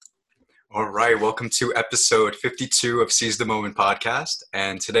All right, welcome to episode 52 of Seize the Moment podcast.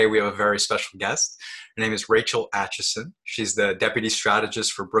 And today we have a very special guest. Her name is Rachel Atchison. She's the Deputy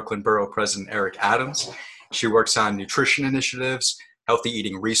Strategist for Brooklyn Borough President Eric Adams. She works on nutrition initiatives, healthy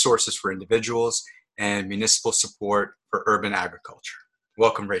eating resources for individuals, and municipal support for urban agriculture.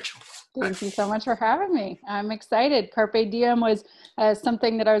 Welcome, Rachel. Thank you so much for having me. I'm excited. Carpe diem was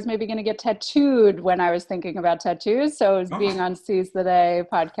something that I was maybe going to get tattooed when I was thinking about tattoos. So being on Seize the Day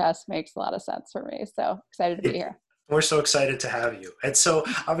podcast makes a lot of sense for me. So excited to be here. We're so excited to have you. And so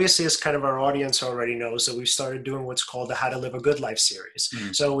obviously, as kind of our audience already knows, that we've started doing what's called the How to Live a Good Life series.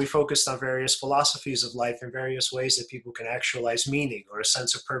 So we focused on various philosophies of life and various ways that people can actualize meaning or a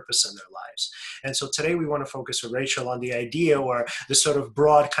sense of purpose in their lives. And so today we want to focus with Rachel on the idea or the sort of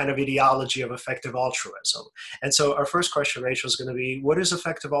broad kind of ideology of effective altruism. And so our first question, Rachel, is going to be, what is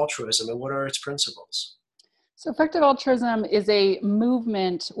effective altruism and what are its principles? So effective altruism is a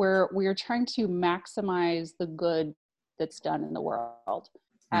movement where we are trying to maximize the good that's done in the world.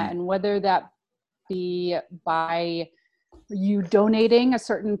 And whether that be by you donating a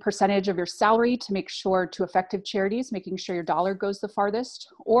certain percentage of your salary to make sure to effective charities, making sure your dollar goes the farthest,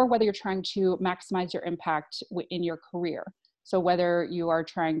 or whether you're trying to maximize your impact in your career. So whether you are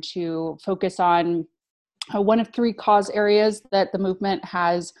trying to focus on one of three cause areas that the movement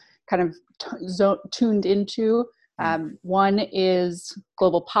has kind of tuned into. One is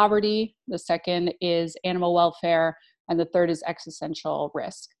global poverty. The second is animal welfare. And the third is existential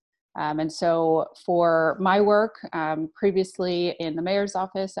risk. And so for my work, previously in the mayor's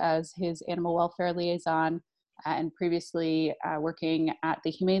office as his animal welfare liaison, and previously working at the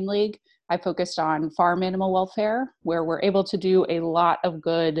Humane League, I focused on farm animal welfare, where we're able to do a lot of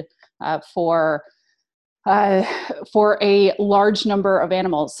good for a large number of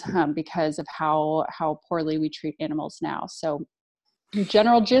animals because of how poorly we treat animals now. So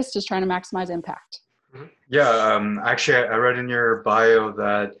general gist is trying to maximize impact. Yeah, actually, I read in your bio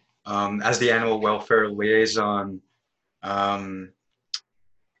that as the animal welfare liaison, so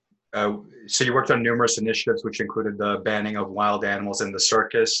you worked on numerous initiatives, which included the banning of wild animals in the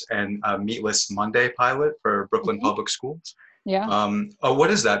circus and a Meatless Monday pilot for Brooklyn Public Schools. Yeah.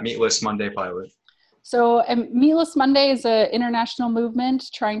 What is that Meatless Monday pilot? So Meatless Monday is an international movement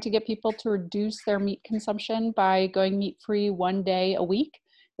trying to get people to reduce their meat consumption by going meat-free one day a week.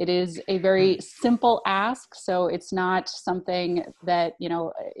 It is a very simple ask, so it's not something that,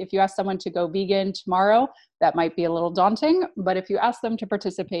 if you ask someone to go vegan tomorrow, that might be a little daunting. But if you ask them to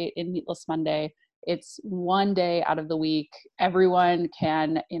participate in Meatless Monday, it's one day out of the week. Everyone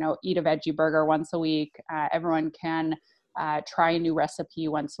can, eat a veggie burger once a week. Everyone can try a new recipe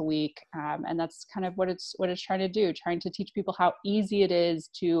once a week. And that's kind of what it's trying to do, trying to teach people how easy it is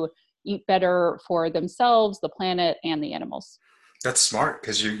to eat better for themselves, the planet, and the animals. That's smart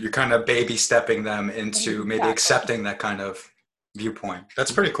because you're kind of baby stepping them into maybe accepting that kind of viewpoint.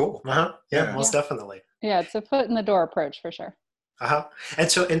 That's pretty cool. Yeah, most definitely. Yeah, it's a foot in the door approach for sure.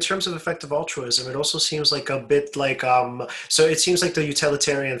 And so in terms of effective altruism, it also seems like a bit like, so it seems like the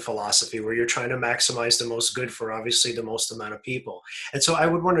utilitarian philosophy where you're trying to maximize the most good for obviously the most amount of people. And so I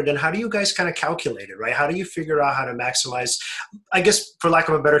would wonder then, how do you guys kind of calculate it, right? How do you figure out how to maximize, I guess, for lack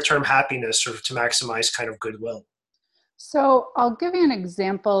of a better term, happiness, or to maximize kind of goodwill? So I'll give you an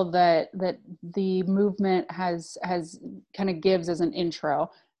example that the movement has kind of gives as an intro.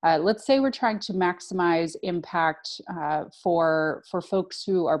 Let's say we're trying to maximize impact for folks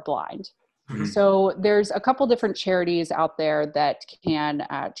who are blind. So there's a couple different charities out there that can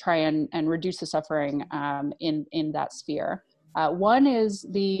try and reduce the suffering in that sphere. One is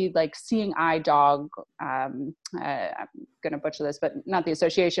the Seeing Eye Dog. I'm going to butcher this, but not the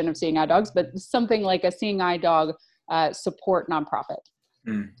Association of Seeing Eye Dogs, but something like a Seeing Eye Dog support nonprofit.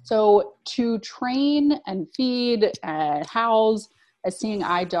 So to train and feed and house a Seeing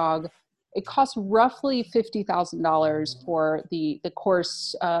Eye Dog, it costs roughly $50,000 for the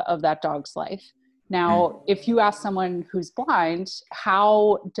course of that dog's life. Now, if you ask someone who's blind,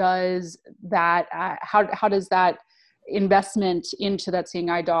 how does that investment into that Seeing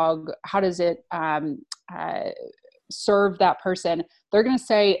Eye Dog, how does it serve that person? They're going to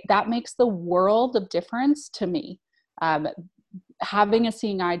say, that makes the world of difference to me. Having a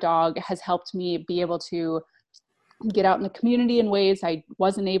Seeing Eye Dog has helped me be able to get out in the community in ways I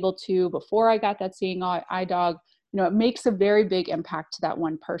wasn't able to before I got that Seeing Eye Dog. It makes a very big impact to that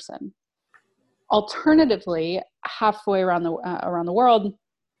one person. Alternatively, halfway around the world,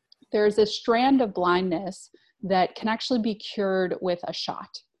 there's a strand of blindness that can actually be cured with a shot.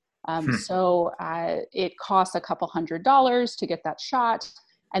 So it costs a couple $100s to get that shot.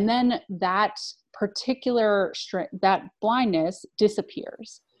 And then that particular that blindness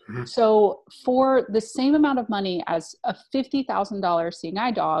disappears. Mhm. So for the same amount of money as a $50,000 seeing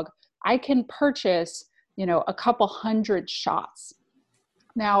eye dog, I can purchase, a couple hundred shots.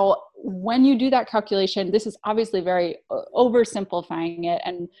 Now, when you do that calculation, this is obviously very oversimplifying it,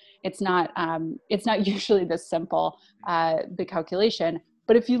 and it's not usually this simple, the calculation.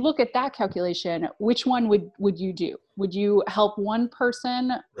 But if you look at that calculation, which one would you do? Would you help one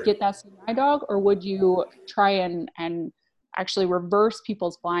person get that seeing eye dog, or would you try and actually reverse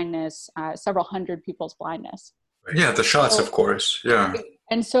people's blindness, several hundred people's blindness? Yeah, the shots, So, of course. Yeah.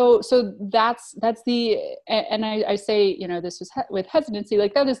 and so that's the, and I say, this is with hesitancy,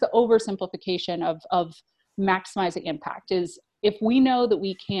 like that is the oversimplification of maximizing impact. Is if we know that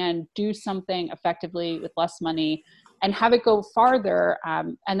we can do something effectively with less money and have it go farther,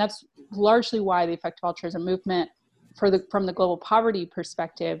 and that's largely why the effective altruism movement from the global poverty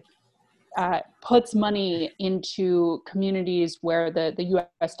perspective puts money into communities where the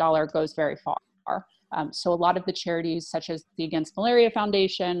US dollar goes very far. So a lot of the charities, such as the Against Malaria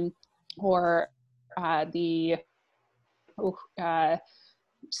Foundation or the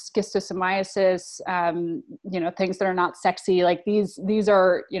schistosomiasis, things that are not sexy, like these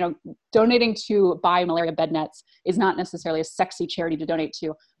are, donating to buy malaria bed nets is not necessarily a sexy charity to donate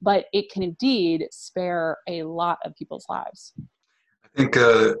to, but it can indeed spare a lot of people's lives. I think,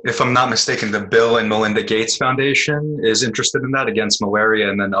 if I'm not mistaken, the Bill and Melinda Gates Foundation is interested in that, against malaria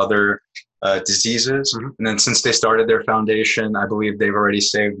and then other diseases. Mm-hmm. And then since they started their foundation, I believe they've already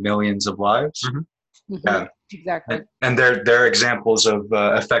saved millions of lives. Mm-hmm. Mm-hmm. Exactly. And they're examples of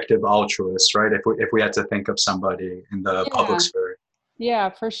effective altruists, right? If we had to think of somebody in the public sphere. Yeah,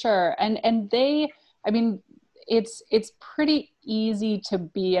 for sure. And they, I mean, it's pretty easy to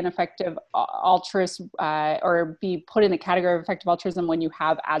be an effective altruist or be put in the category of effective altruism when you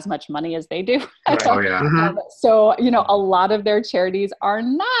have as much money as they do. Right. Oh yeah. Mm-hmm. So, a lot of their charities are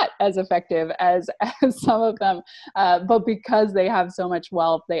not as effective as some of them, but because they have so much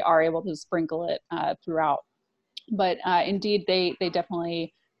wealth, they are able to sprinkle it throughout. But indeed, they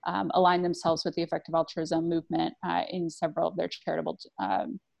definitely align themselves with the effective altruism movement in several of their charitable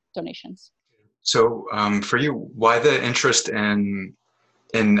donations. So for you, why the interest in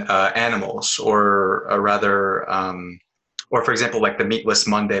animals, or rather, or for example, like the Meatless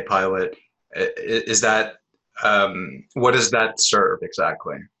Monday pilot? Is that what does that serve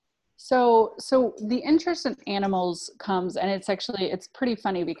exactly? So the interest in animals comes, and it's pretty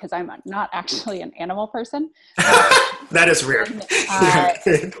funny because I'm not actually an animal person. That is weird.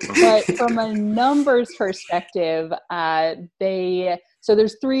 But from a numbers perspective,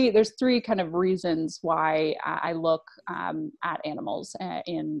 there's three kind of reasons why I look at animals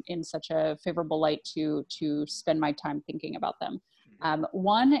in such a favorable light to spend my time thinking about them.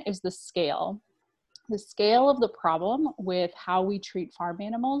 One is the scale. The scale of the problem with how we treat farm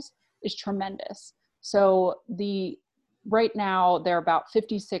animals is tremendous. So right now, there are about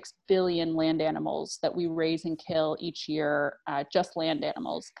 56 billion land animals that we raise and kill each year, just land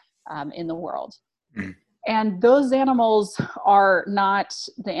animals in the world. Mm. And those animals are not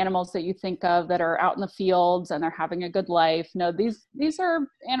the animals that you think of that are out in the fields and they're having a good life. No, these are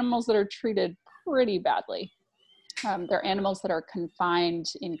animals that are treated pretty badly. They're animals that are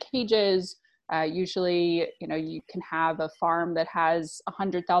confined in cages. Usually, you can have a farm that has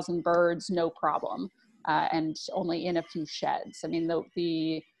 100,000 birds, no problem, and only in a few sheds. I mean,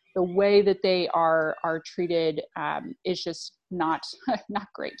 the way that they are treated is just not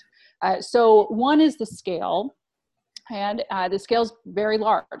great. So one is the scale, and the scale is very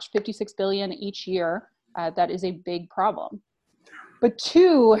large, 56 billion each year. That is a big problem. But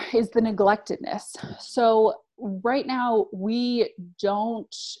two is the neglectedness. So right now, we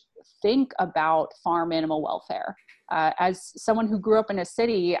don't think about farm animal welfare. As someone who grew up in a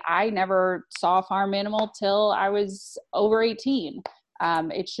city, I never saw a farm animal till I was over 18.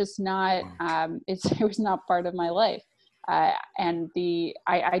 It's just not, it was not part of my life. And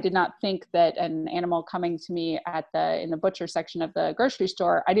I did not think that an animal coming to me in the butcher section of the grocery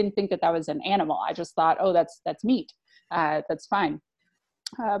store, I didn't think that was an animal. I just thought, oh, that's meat. That's fine.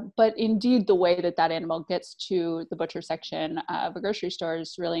 But indeed, the way that animal gets to the butcher section of a grocery store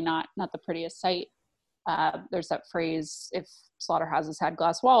is really not the prettiest sight. There's that phrase, if slaughterhouses had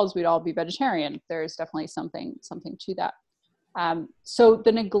glass walls, we'd all be vegetarian. There's definitely something to that. So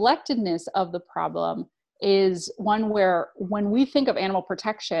the neglectedness of the problem is one where when we think of animal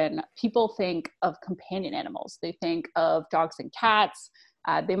protection, people think of companion animals. They think of dogs and cats.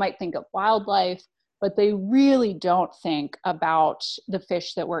 They might think of wildlife. But they really don't think about the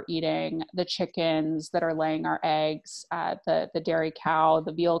fish that we're eating, the chickens that are laying our eggs, the dairy cow,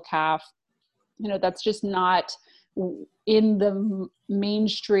 the veal calf. That's just not in the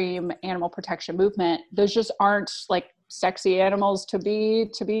mainstream animal protection movement, those just aren't like sexy animals to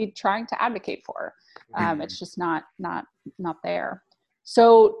be trying to advocate for. It's just not there.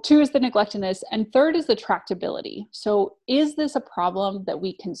 So 2 is the neglectedness, and 3rd is the tractability. So is this a problem that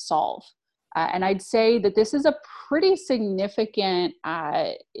we can solve? And I'd say that this is a pretty significant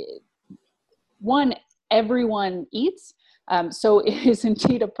one. Everyone eats. So it is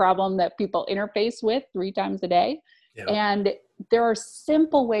indeed a problem that people interface with 3 times a day. Yeah. And there are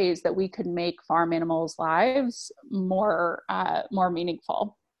simple ways that we could make farm animals' lives more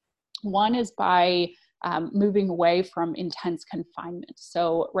meaningful. One is by moving away from intense confinement.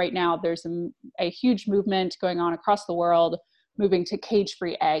 So right now there's a huge movement going on across the world, moving to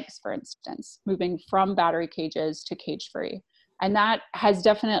cage-free eggs, for instance, moving from battery cages to cage-free. And that has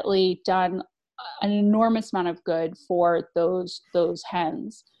definitely done an enormous amount of good for those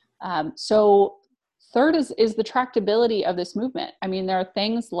hens. So 3rd is the tractability of this movement. I mean, there are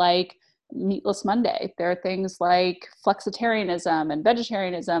things like Meatless Monday. There are things like flexitarianism and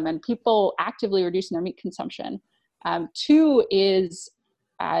vegetarianism and people actively reducing their meat consumption. 2 is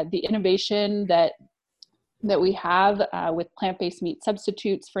the innovation that we have with plant-based meat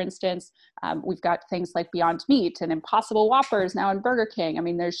substitutes, for instance. We've got things like Beyond Meat and Impossible Whoppers now in Burger King. I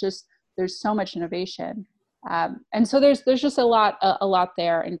mean, there's so much innovation. And so there's just a lot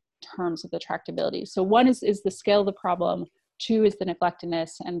there in terms of the tractability. So 1 is the scale of the problem, 2 is the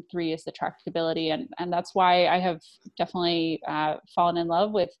neglectedness, and 3 is the tractability. And that's why I have definitely fallen in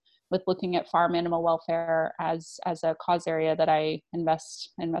love with looking at farm animal welfare as a cause area that I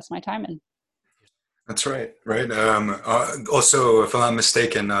invest my time in. That's right. Also, if I'm not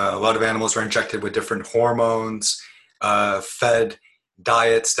mistaken, a lot of animals are injected with different hormones, fed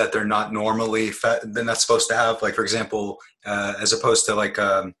diets that they're not normally fed, they're not supposed to have. Like, for example, as opposed to like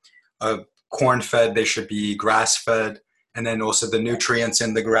a corn fed, they should be grass fed. And then also the nutrients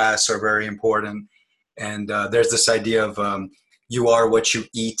in the grass are very important. And there's this idea of you are what you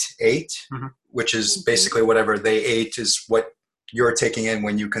ate, which is basically whatever they ate is what you're taking in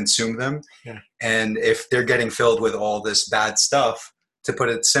when you consume them. Yeah. And if they're getting filled with all this bad stuff, to put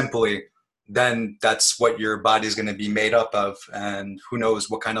it simply, then that's what your body's going to be made up of. And who knows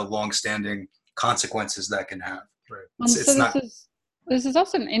what kind of long-standing consequences that can have. Right. This is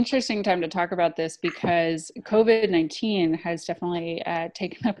also an interesting time to talk about this because COVID-19 has definitely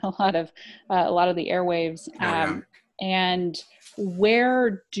taken up a lot of the airwaves. And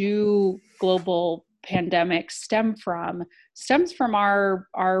where do global pandemics stems from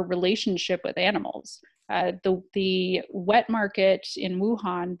our relationship with animals. The wet market in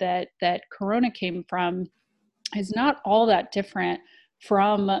Wuhan that Corona came from is not all that different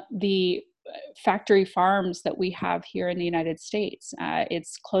from the factory farms that we have here in the United States.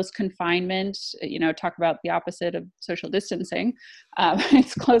 It's close confinement, talk about the opposite of social distancing.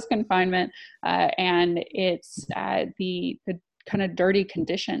 It's close confinement and it's the kind of dirty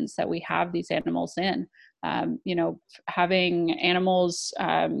conditions that we have these animals in. Having animals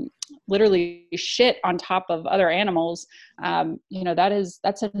literally shit on top of other animals,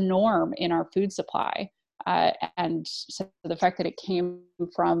 that's a norm in our food supply. And so the fact that it came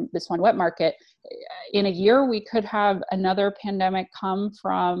from this one wet market, in a year we could have another pandemic come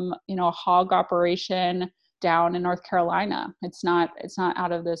from, a hog operation down in North Carolina. It's not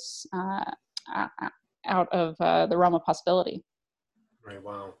out of this, out of the realm of possibility. Right.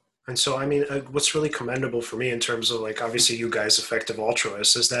 Wow. And so, I mean, what's really commendable for me in terms of like, obviously you guys, Effective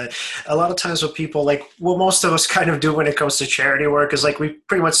Altruists, is that a lot of times what people like, what most of us kind of do when it comes to charity work is like, we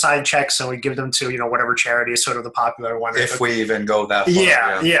pretty much sign checks and we give them to, whatever charity is sort of the popular one. If we even go that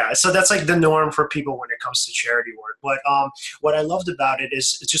far. Yeah. So that's like the norm for people when it comes to charity work. But what I loved about it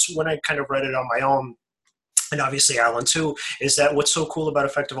is just when I kind of read it on my own, and obviously Alan too, is that what's so cool about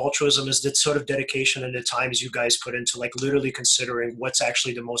Effective Altruism is the sort of dedication and the times you guys put into like literally considering what's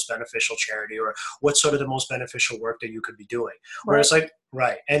actually the most beneficial charity or what's sort of the most beneficial work that you could be doing. Whereas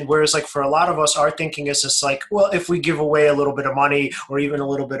whereas like for a lot of us, our thinking is just like, well, if we give away a little bit of money or even a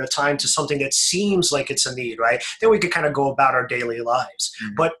little bit of time to something that seems like it's a need, right, then we could kind of go about our daily lives.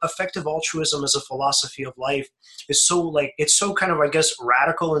 Mm-hmm. But Effective Altruism as a philosophy of life is so like, it's so kind of, I guess,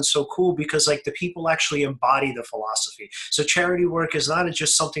 radical and so cool because like the people actually embody the philosophy. So charity work is not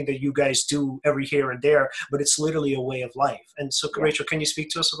just something that you guys do every here and there, but it's literally a way of life. And so Rachel, can you speak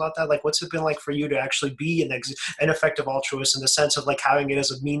to us about that? Like, what's it been like for you to actually be an effective altruist in the sense of like having it as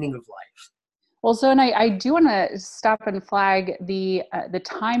a meaning of life? Well, so, and I do want to stop and flag the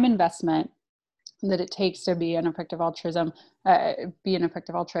time investment that it takes to be an effective be an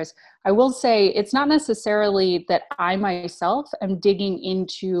effective altruist. I will say it's not necessarily that I myself am digging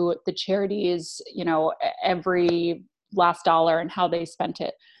into the charities, every last dollar and how they spent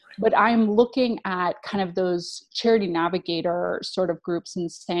it, but I'm looking at kind of those charity navigator sort of groups and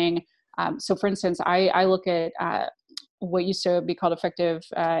saying, so for instance, I look at what used to be called effective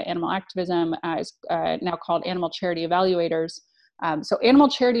animal activism is now called animal charity evaluators. So animal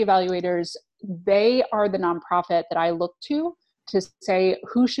charity evaluators, they are the nonprofit that I look to say,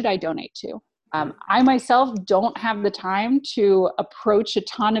 who should I donate to? I myself don't have the time to approach a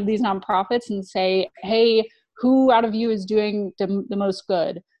ton of these nonprofits and say, hey, who out of you is doing the most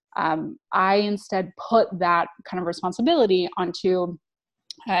good? I instead put that kind of responsibility onto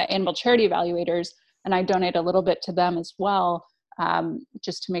animal charity evaluators, and I donate a little bit to them as well,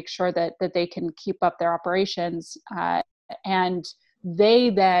 just to make sure that they can keep up their operations. And they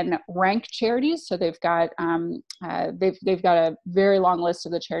then rank charities. So they've got they've got a very long list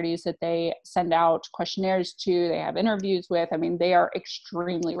of the charities that they send out questionnaires to. They have interviews with. I mean, they are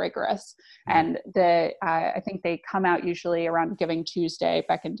extremely rigorous. And I think they come out usually around Giving Tuesday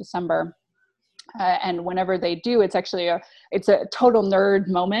back in December. And whenever they do, it's actually it's a total nerd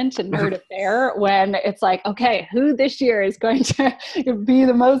moment and nerd affair when it's like, okay, who this year is going to be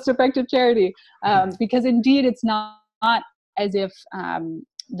the most effective charity? Because indeed, it's not as if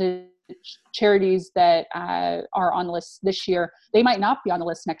the charities that are on the list this year, they might not be on the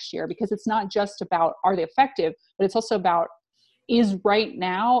list next year, because it's not just about are they effective, but it's also about is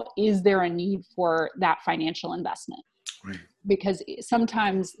there a need for that financial investment? Right. Because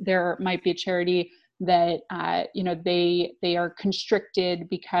sometimes there might be a charity that they are constricted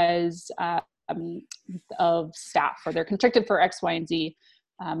because of staff, or they're constricted for X, Y, and Z.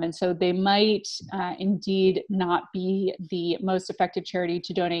 And so they might indeed not be the most effective charity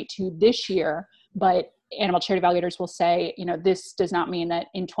to donate to this year, but animal charity evaluators will say, this does not mean that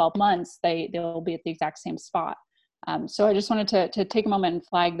in 12 months they'll be at the exact same spot. So I just wanted to take a moment and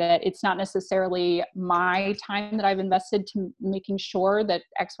flag that it's not necessarily my time that I've invested to making sure that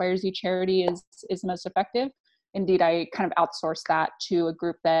X, Y, or Z charity is the most effective. Indeed, I kind of outsource that to a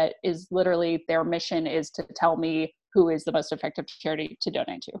group that is literally, their mission is to tell me who is the most effective charity to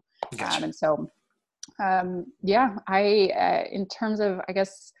donate to. Gotcha. And so, in terms of, I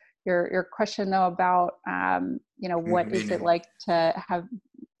guess, your question though about, what is it like to have,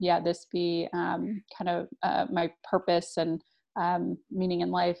 this be kind of my purpose and meaning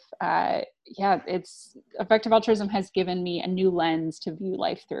in life. It's effective altruism has given me a new lens to view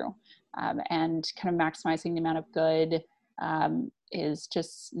life through, and kind of maximizing the amount of good is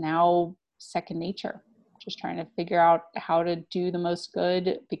just now second nature. Just trying to figure out how to do the most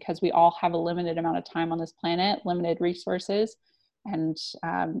good, because we all have a limited amount of time on this planet, limited resources, and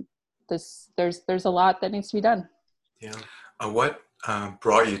there's a lot that needs to be done. Yeah. What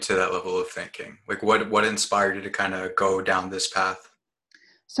brought you to that level of thinking? Like what inspired you to kind of go down this path?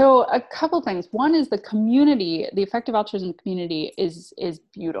 So a couple things. One is the community, the effective altruism community is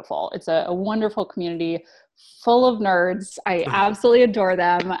beautiful. It's a wonderful community full of nerds. I absolutely adore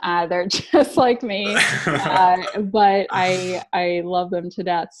them. They're just like me, but I love them to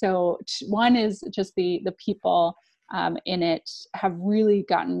death. So one is just the people in it have really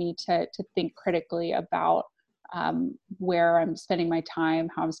gotten me to think critically about where I'm spending my time,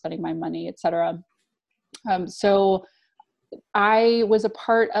 how I'm spending my money, etc. So I was a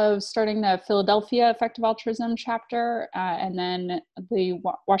part of starting the Philadelphia Effective Altruism chapter, and then the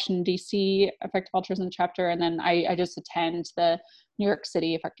Washington, D.C. Effective Altruism chapter, and then I just attend the New York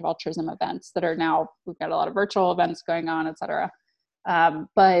City Effective Altruism events that are now, we've got a lot of virtual events going on, etc.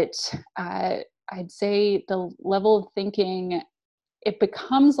 But I'd say the level of thinking, it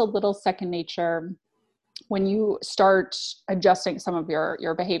becomes a little second nature when you start adjusting some of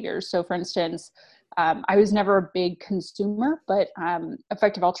your behaviors. So for instance, I was never a big consumer, but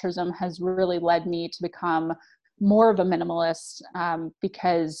effective altruism has really led me to become more of a minimalist,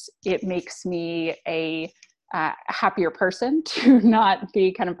 because it makes me a happier person to not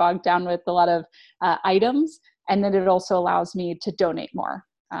be kind of bogged down with a lot of items. And then it also allows me to donate more.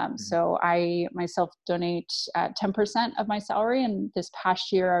 So I myself donate 10% of my salary. And this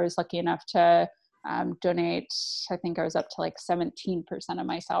past year, I was lucky enough to donate, I think I was up to like 17% of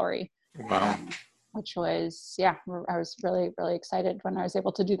my salary. Wow. Which was, I was really, really excited when I was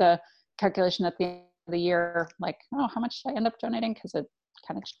able to do the calculation at the end of the year, like, oh, how much did I end up donating? Because it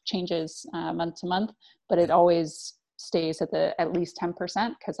kind of changes month to month, but it always stays at least 10%,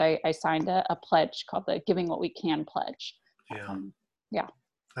 because I signed a pledge called the Giving What We Can pledge.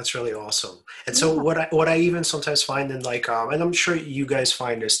 That's really awesome. And so what I even sometimes find in like and I'm sure you guys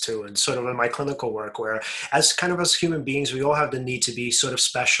find this too, and sort of in my clinical work, where as kind of as human beings, we all have the need to be sort of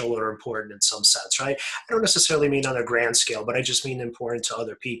special or important in some sense, right? I don't necessarily mean on a grand scale, but I just mean important to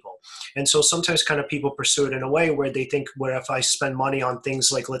other people. And so sometimes kind of people pursue it in a way where they think, where if I spend money on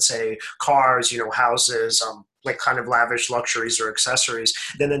things like, let's say, cars, houses, like kind of lavish luxuries or accessories,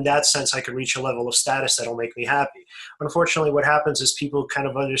 then in that sense, I can reach a level of status that'll make me happy. Unfortunately, what happens is people kind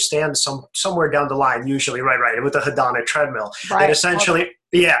of understand somewhere down the line, usually, right, with the hedonic treadmill, Right. that essentially,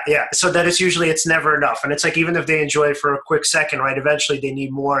 yeah. So that it's never enough. And it's like, even if they enjoy it for a quick second, right, eventually they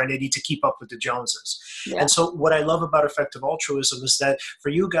need more and they need to keep up with the Joneses. Yeah. And so what I love about effective altruism is that for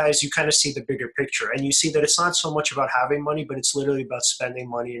you guys, you kind of see the bigger picture, and you see that it's not so much about having money, but it's literally about spending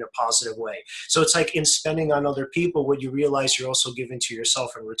money in a positive way. So it's like, in spending on other people, what you realize you're also giving to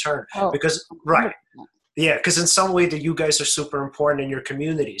yourself in return. Because, right. Yeah, because in some way that you guys are super important in your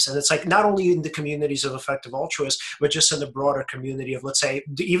communities. And it's like, not only in the communities of effective altruists, but just in the broader community of, let's say,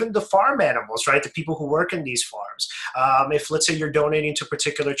 even the farm animals, right? The people who work in these farms. If, let's say, you're donating to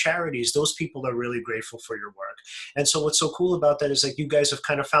particular charities, those people are really grateful for your work. And so what's so cool about that is like, you guys have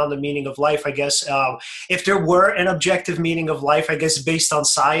kind of found the meaning of life, I guess. If there were an objective meaning of life, I guess, based on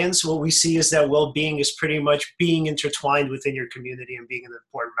science, what we see is that well-being is pretty much being intertwined within your community and being an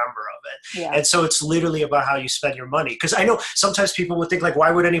important member of it. Yeah. And so it's literally about how you spend your money. Because I know sometimes people would think like, why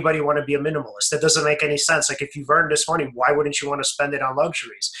would anybody want to be a minimalist? That doesn't make any sense. Like, if you've earned this money, why wouldn't you want to spend it on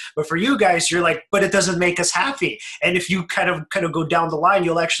luxuries? But for you guys, you're like, but it doesn't make us happy. And if you kind of go down the line,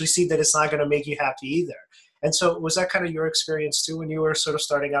 you'll actually see that it's not going to make you happy either. And so was that kind of your experience too when you were sort of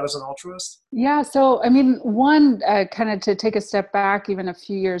starting out as an altruist? Yeah. So, I mean, one, kind of to take a step back, even a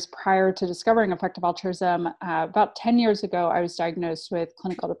few years prior to discovering effective altruism, about 10 years ago, I was diagnosed with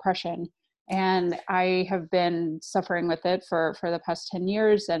clinical depression. And I have been suffering with it for the past 10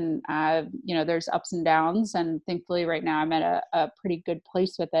 years. And, there's ups and downs. And thankfully right now I'm at a pretty good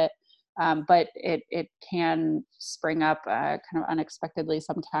place with it. But it can spring up kind of unexpectedly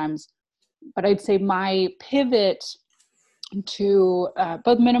sometimes. But I'd say my pivot to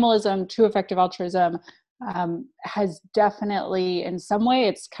both minimalism to effective altruism has definitely, in some way,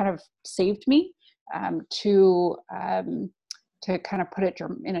 it's kind of saved me to kind of put it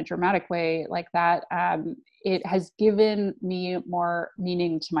in a dramatic way like that. It has given me more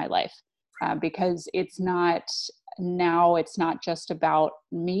meaning to my life because it's not just about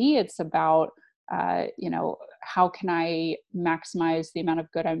me. It's about, how can I maximize the amount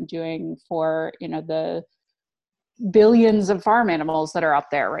of good I'm doing for, the billions of farm animals that are out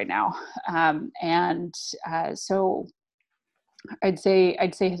there right now. So I'd say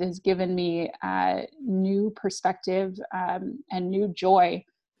it has given me new perspective and new joy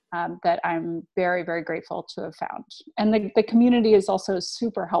that I'm very, very grateful to have found. And the community is also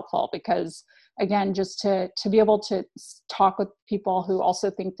super helpful because, again, just to be able to talk with people who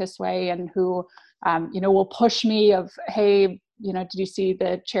also think this way and who, will push me of, hey, did you see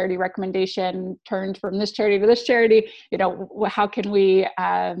the charity recommendation turned from this charity to this charity? How can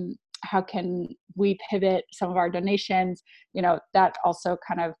we pivot some of our donations? That also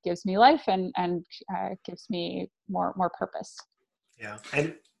kind of gives me life and gives me more purpose. Yeah.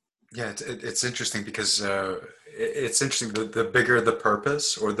 And yeah, it's interesting because it's interesting. The bigger the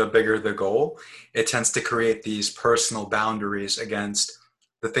purpose or the bigger the goal, it tends to create these personal boundaries against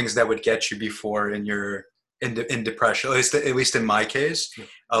the things that would get you before in depression. At least in my case,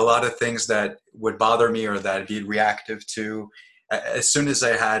 a lot of things that would bother me or that I'd be reactive to, as soon as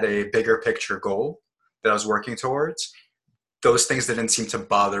I had a bigger picture goal that I was working towards, those things didn't seem to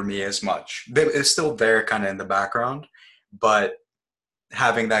bother me as much. It's still there kind of in the background, but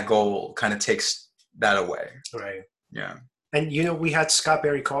having that goal kind of takes that away. Right. Yeah. And, we had Scott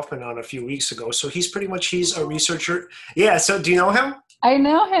Barry Kaufman on a few weeks ago. So he's a researcher. Yeah. So do you know him? I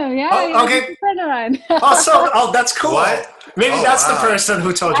know him. Yeah. Oh, okay. He's a friend of mine. That's cool. What? Maybe that's the person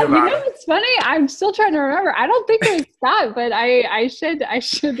who told you about it. It's funny. I'm still trying to remember. I don't think it was Scott, but I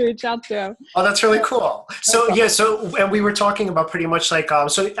should reach out to him. Oh, that's really cool. So and we were talking about pretty much like,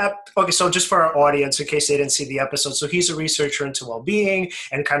 so just for our audience, in case they didn't see the episode, so he's a researcher into well-being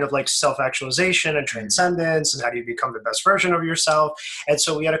and kind of like self-actualization and transcendence and how do you become the best version of yourself. And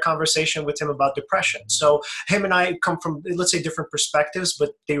so we had a conversation with him about depression. So him and I come from, let's say, different perspectives,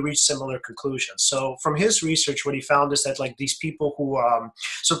 but they reach similar conclusions. So from his research, what he found is that like these people who,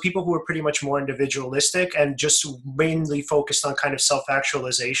 so people who are pretty much more individualistic and just mainly focused on kind of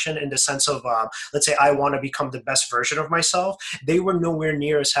self-actualization in the sense of, let's say I want to become the best version of myself. They were nowhere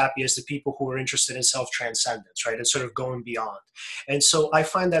near as happy as the people who were interested in self-transcendence, right? And sort of going beyond. And so I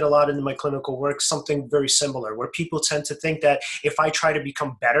find that a lot in my clinical work, something very similar, where people tend to think that if I try to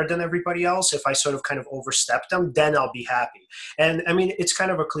become better than everybody else, if I sort of kind of overstep them, then I'll be happy. And I mean, it's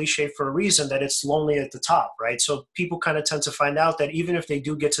kind of a cliche for a reason, that it's lonely at the top, right? So people kind of tend to find out that even if they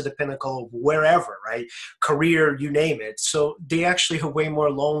do get to the pinnacle of wherever, right, career, you name it, so they actually are way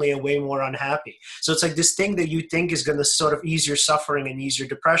more lonely and way more unhappy. So it's like this thing that you think is going to sort of ease your suffering and ease your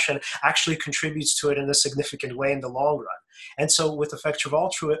depression actually contributes to it in a significant way in the long run. And so with effective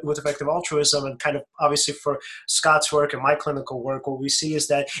altruism, and kind of obviously for Scott's work and my clinical work, what we see is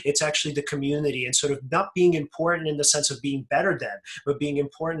that it's actually the community, and sort of not being important in the sense of being better than, but being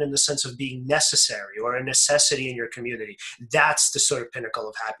important in the sense of being necessary or a necessity in your community. That's the sort of pinnacle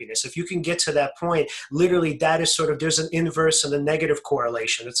of happiness. If you can get to that point, literally that is sort of, there's an inverse and a negative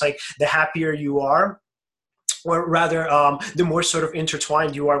correlation. It's like the happier you are, or rather, the more sort of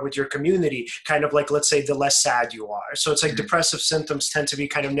intertwined you are with your community, kind of like, let's say, the less sad you are. So it's like depressive symptoms tend to be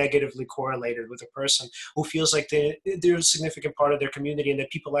kind of negatively correlated with a person who feels like they're a significant part of their community and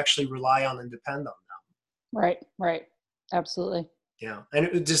that people actually rely on and depend on them. Right. Absolutely. Yeah.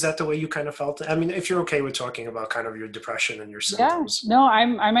 And is that the way you kind of felt? I mean, if you're okay with talking about kind of your depression and your symptoms. Yeah, no,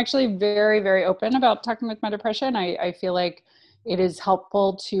 I'm actually very, very open about talking with my depression. I feel like it is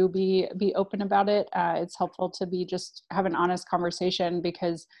helpful to be open about it. It's helpful to just have an honest conversation,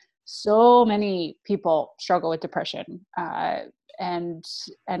 because so many people struggle with depression. And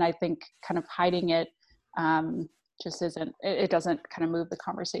I think kind of hiding it just isn't, it doesn't kind of move the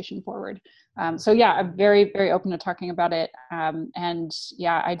conversation forward. So yeah, I'm very, very open to talking about it. And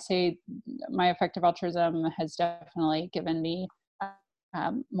yeah, I'd say my effective altruism has definitely given me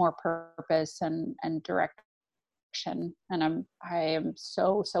more purpose and direction. And I am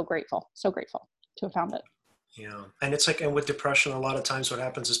so grateful to have found it. Yeah. And it's like, and with depression, a lot of times what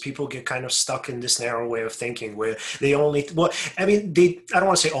happens is people get kind of stuck in this narrow way of thinking where they only, well, I mean, I don't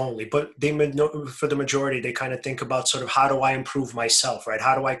want to say only, but for the majority, they kind of think about sort of, how do I improve myself, right?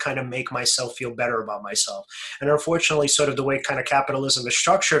 How do I kind of make myself feel better about myself? And unfortunately, sort of the way kind of capitalism is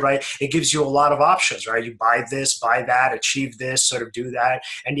structured, right? It gives you a lot of options, right? You buy this, buy that, achieve this, sort of do that.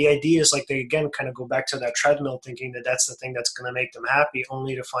 And the idea is like, they again kind of go back to that treadmill thinking that that's the thing that's going to make them happy,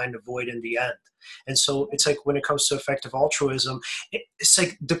 only to find a void in the end. And so it's like, when it comes to effective altruism, it's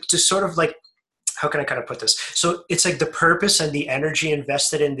like to sort of like, how can I kind of put this? So it's like the purpose and the energy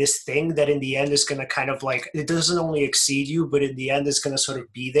invested in this thing that in the end is going to kind of like, it doesn't only exceed you, but in the end is going to sort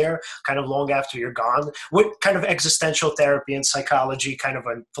of be there kind of long after you're gone. What kind of existential therapy and psychology kind of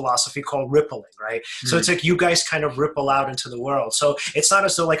a philosophy called rippling, right? Mm-hmm. So it's like you guys kind of ripple out into the world. So it's not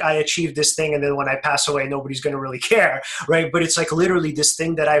as though like I achieved this thing and then when I pass away, nobody's going to really care, right? But it's like literally this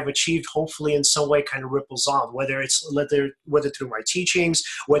thing that I've achieved, hopefully in some way kind of ripples on, whether through my teachings,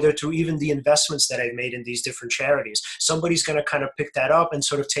 whether through even the investments that I've made in these different charities. Somebody's going to kind of pick that up and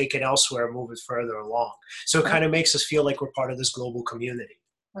sort of take it elsewhere and move it further along. So it kind of makes us feel like we're part of this global community.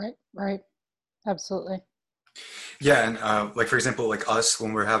 Right. Absolutely. Yeah. And like, for example, like us,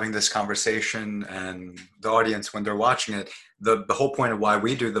 when we're having this conversation and the audience, when they're watching it, the whole point of why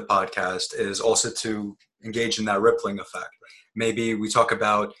we do the podcast is also to engage in that rippling effect. Maybe we talk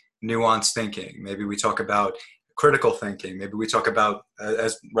about nuanced thinking. Maybe we talk about critical thinking. Maybe we talk about,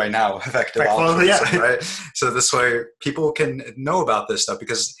 as right now, effective altruism, right? So this way people can know about this stuff,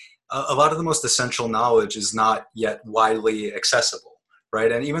 because a lot of the most essential knowledge is not yet widely accessible,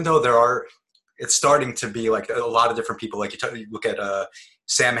 right? And even though it's starting to be like a lot of different people, like you look at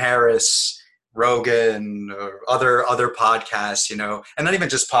Sam Harris, Rogan, or other podcasts, and not even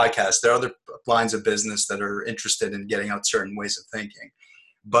just podcasts. There are other lines of business that are interested in getting out certain ways of thinking.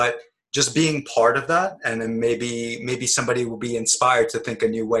 But just being part of that, and then maybe somebody will be inspired to think a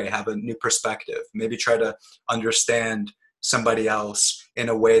new way, have a new perspective, maybe try to understand somebody else in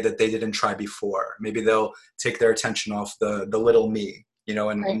a way that they didn't try before. Maybe they'll take their attention off the little me,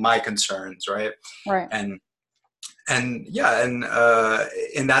 and my concerns, right? Right. And yeah, and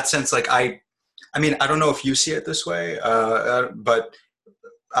in that sense, like I mean, I don't know if you see it this way, but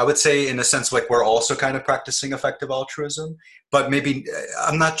I would say in a sense, like we're also kind of practicing effective altruism, but maybe,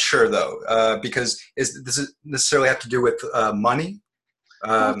 I'm not sure though, because does it necessarily have to do with money?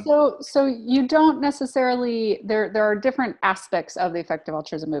 So you don't necessarily, there are different aspects of the effective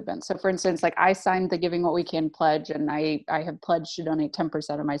altruism movement. So for instance, like I signed the Giving What We Can pledge, and I have pledged to donate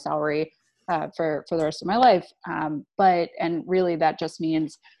 10% of my salary for the rest of my life. And really that just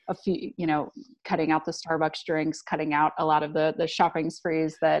means a few, cutting out the Starbucks drinks, cutting out a lot of the shopping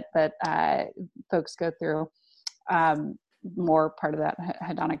sprees that folks go through, more part of that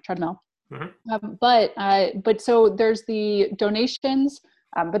hedonic treadmill. Mm-hmm. But so there's the donations,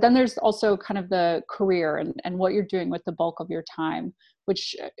 but then there's also kind of the career and what you're doing with the bulk of your time,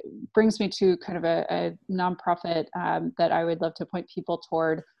 which brings me to kind of a nonprofit that I would love to point people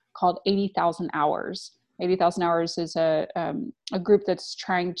toward, called 80,000 Hours. 80,000 Hours is a group that's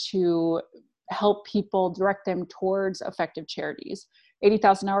trying to help people, direct them towards effective charities.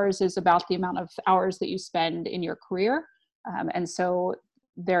 80,000 Hours is about the amount of hours that you spend in your career. And so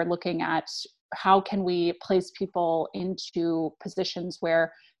they're looking at how can we place people into positions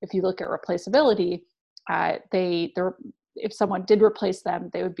where, if you look at replaceability, if someone did replace them,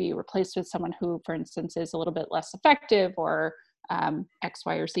 they would be replaced with someone who, for instance, is a little bit less effective, or X,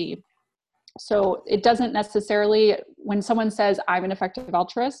 Y, or Z. So it doesn't necessarily, when someone says I'm an effective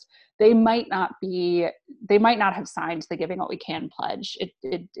altruist, they might not have signed the Giving What We Can pledge.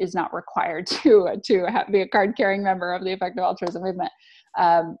 It is not required to be a card carrying member of the effective altruism movement.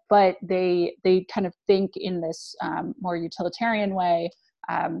 But they kind of think in this more utilitarian way,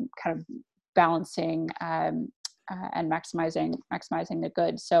 kind of balancing and maximizing the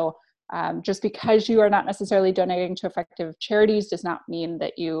good. So just because you are not necessarily donating to effective charities does not mean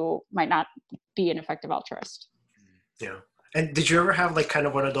that you might not be an effective altruist. Yeah. And did you ever have like kind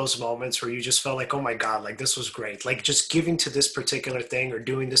of one of those moments where you just felt like, oh my God, like this was great. Like just giving to this particular thing or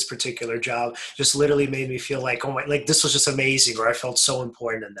doing this particular job just literally made me feel like, oh my, like this was just amazing, or I felt so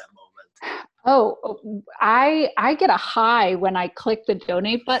important in that moment. Oh, I get a high when I click the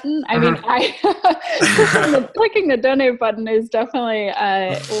donate button. I mean, clicking the donate button is definitely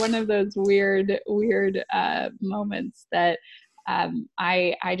one of those weird moments that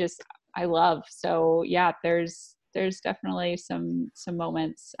I love. So yeah, there's definitely some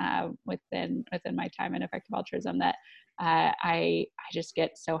moments within my time in effective altruism that I just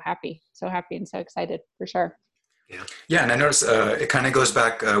get so happy and so excited, for sure. Yeah, and I noticed it kind of goes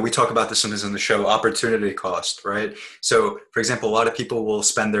back, we talk about this sometimes on the show, opportunity cost, right? So, for example, a lot of people will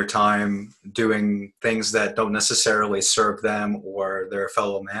spend their time doing things that don't necessarily serve them or their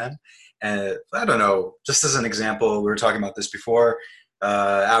fellow man. And I don't know, just as an example, we were talking about this before,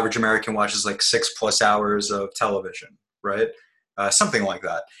 average American watches like 6+ hours of television, right? Something like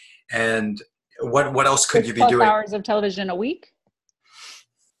that. And what else could you be doing? 6+ hours of television a week?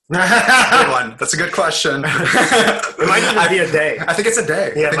 Good one. That's a good question. It might even be a day. I think it's a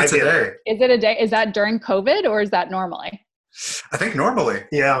day. Yeah, I think it's a day. Is it a day? Is that during COVID or is that normally? I think normally.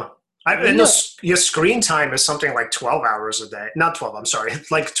 Yeah. Your screen time is something like 12 hours a day. Not 12, I'm sorry.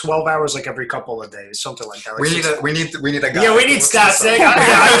 Like 12 hours like every couple of days, something like that. Like we need a guy. Yeah, we need stats. I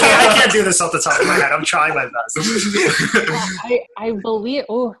can't do this off the top of my head. I'm trying my best. I believe,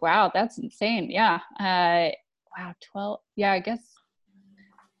 oh, wow, that's insane. Yeah. Wow, 12. Yeah, I guess.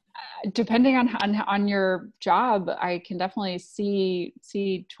 Depending on your job, I can definitely see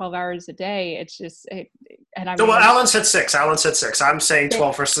 12 hours a day. It's just, Alan said 6. I'm saying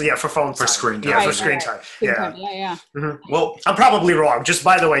 12 for phone time. For screen time. Yeah, for screen time. Yeah. Yeah. Mm-hmm. Well, I'm probably wrong. Just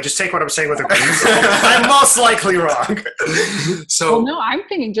by the way, just take what I'm saying with a grain of salt. I'm most likely wrong. So, well, no, I'm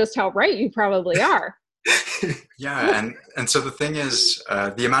thinking just how right you probably are. Yeah, and so the thing is,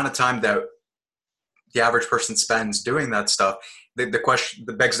 the amount of time that the average person spends doing that stuff, the question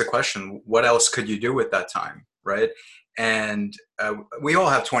that begs the question, what else could you do with that time, right? And we all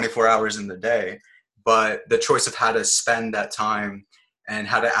have 24 hours in the day, but the choice of how to spend that time and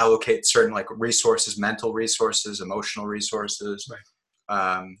how to allocate certain like resources, mental resources, emotional resources,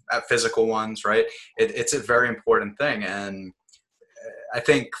 right. Physical ones, right? It's a very important thing. And I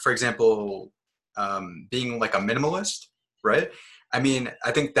think, for example, being like a minimalist, right? I mean,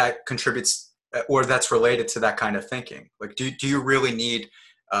 I think that contributes, or that's related to that kind of thinking. Like, do you really need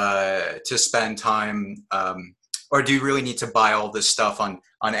to spend time, or do you really need to buy all this stuff on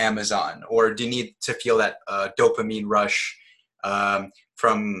Amazon? Or do you need to feel that dopamine rush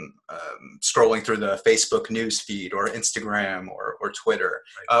from scrolling through the Facebook news feed or Instagram or Twitter?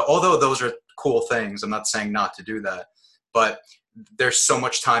 Right. Although those are cool things, I'm not saying not to do that, but there's so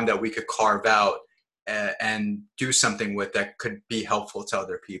much time that we could carve out and do something with that could be helpful to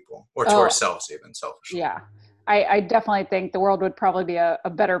other people or to ourselves even, selfishly. Yeah. I definitely think the world would probably be a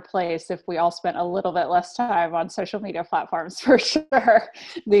better place if we all spent a little bit less time on social media platforms, for sure.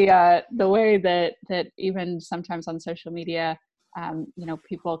 The way that even sometimes on social media,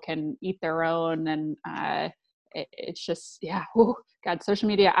 people can eat their own, and it's just, yeah. Ooh, God, social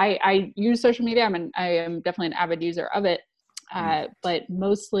media. I use social media. I am definitely an avid user of it, but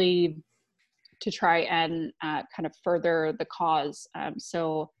mostly to try and kind of further the cause.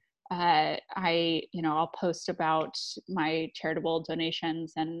 I'll post about my charitable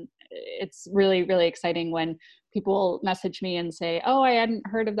donations, and it's really, really exciting when people message me and say, "Oh, I hadn't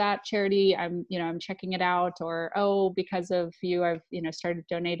heard of that charity. I'm checking it out," or, "Oh, because of you, I've, started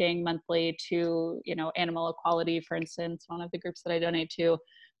donating monthly to, Animal Equality, for instance, one of the groups that I donate to."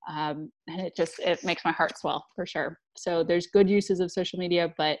 And it makes my heart swell for sure. So there's good uses of social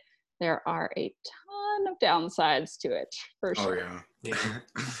media, but there are a ton of downsides to it for sure. Oh yeah. Yeah.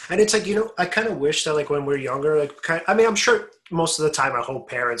 And it's like, I kind of wish that like when we're younger, I'm sure most of the time I hope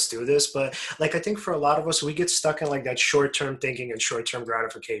parents do this, but like I think for a lot of us, we get stuck in like that short-term thinking and short-term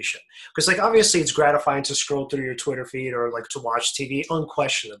gratification. Because like obviously it's gratifying to scroll through your Twitter feed or like to watch TV,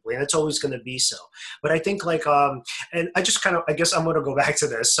 unquestionably, and it's always going to be so. But I think like and I just I guess I'm going to go back to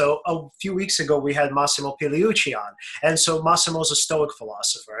this. So a few weeks ago we had Massimo Pigliucci on, and so Massimo's a Stoic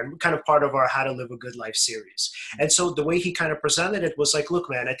philosopher and kind of part of our How to Live a Good Life series. And so the way he kind of presented it was like, look,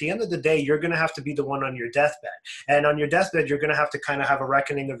 man, at the end of the day, you're going to have to be the one on your deathbed. And on your deathbed, you're going to have to kind of have a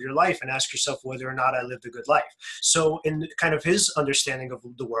reckoning of your life and ask yourself whether or not I lived a good life. So in kind of his understanding of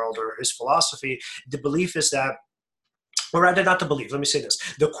the world or his philosophy, the belief is that, or rather not the belief, let me say this.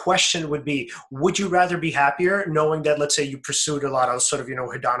 The question would be, would you rather be happier knowing that, let's say you pursued a lot of sort of,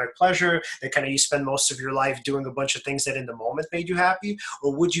 hedonic pleasure, that kind of you spend most of your life doing a bunch of things that in the moment made you happy?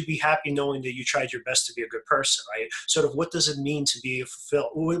 Or would you be happy knowing that you tried your best to be a good person, right? Sort of what does it mean to be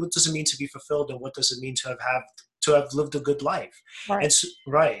fulfilled? What does it mean to be fulfilled? And what does it mean to have lived a good life? Right. And so,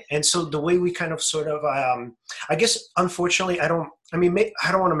 right. And so the way we kind of sort of, I guess, unfortunately, I don't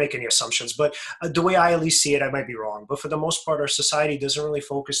want to make any assumptions, but the way I at least see it, I might be wrong. But for the most part, our society doesn't really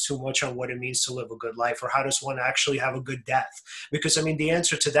focus too much on what it means to live a good life or how does one actually have a good death. Because, the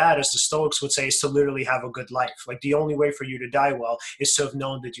answer to that, as the Stoics would say, is to literally have a good life. Like the only way for you to die well is to have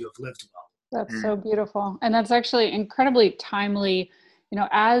known that you have lived well. That's so beautiful. And that's actually incredibly timely,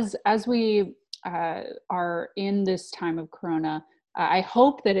 as we are in this time of Corona. I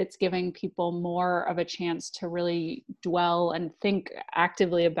hope that it's giving people more of a chance to really dwell and think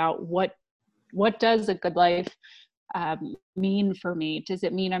actively about what does a good life mean for me? Does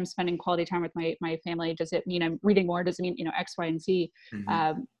it mean I'm spending quality time with my family? Does it mean I'm reading more? Does it mean, X, Y, and Z?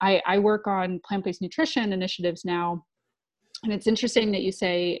 Mm-hmm. I work on plant-based nutrition initiatives now. And it's interesting that you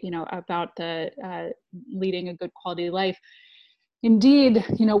say, about the leading a good quality life. Indeed,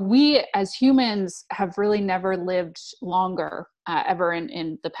 we as humans have really never lived longer ever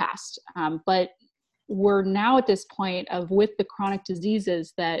in the past. But we're now at this point of, with the chronic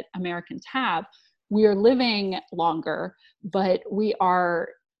diseases that Americans have, we are living longer, but our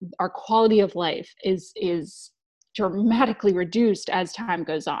quality of life is dramatically reduced as time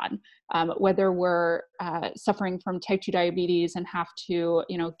goes on. Whether we're suffering from type 2 diabetes and have to,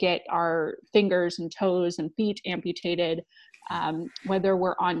 get our fingers and toes and feet amputated, whether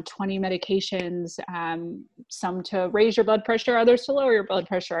we're on 20 medications, some to raise your blood pressure, others to lower your blood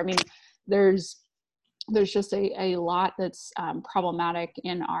pressure. There's just a lot that's problematic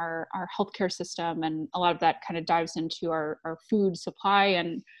in our healthcare system, and a lot of that kind of dives into our food supply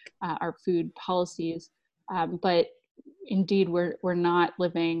and our food policies. But indeed, we're not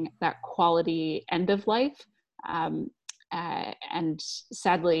living that quality end of life, and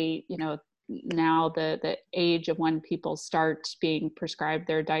sadly, now the age of when people start being prescribed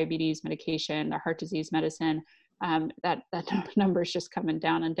their diabetes medication, their heart disease medicine, that number is just coming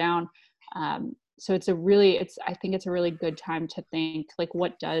down and down. So I think it's a really good time to think, like,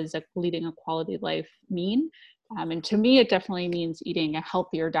 what does leading a quality life mean? And to me, it definitely means eating a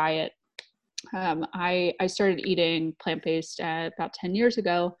healthier diet. I started eating plant-based about 10 years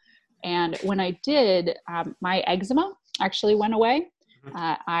ago. And when I did, my eczema actually went away.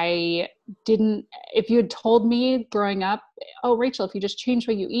 If you had told me growing up, "Oh, Rachel, if you just change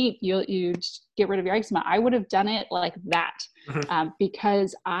what you eat, you get rid of your eczema," I would have done it like that.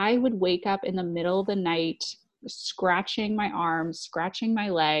 Because I would wake up in the middle of the night, scratching my arms, scratching my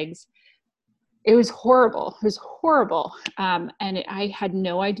legs. It was horrible. I had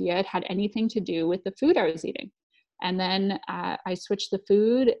no idea it had anything to do with the food I was eating. And then I switched the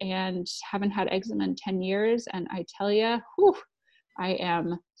food and haven't had eczema in 10 years. And I tell you, I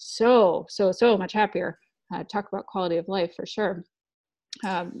am so much happier. Talk about quality of life for sure.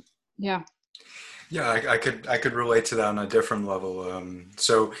 Yeah. Yeah, I could relate to that on a different level.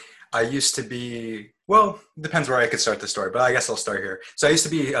 So I used to be, well, depends where I could start the story, but I guess I'll start here. So I used to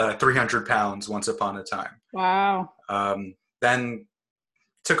be 300 pounds once upon a time. Wow. Then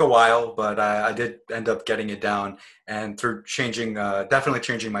took a while, but I did end up getting it down, and through definitely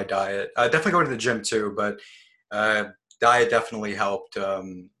changing my diet, definitely going to the gym too, but diet definitely helped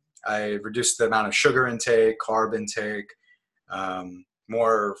I reduced the amount of sugar intake, carb intake,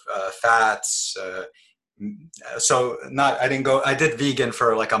 more fats. So I didn't go. I did vegan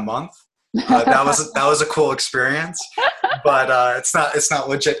for like a month. That was a cool experience, but it's not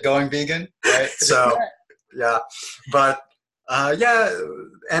legit going vegan, right? So yeah, but yeah,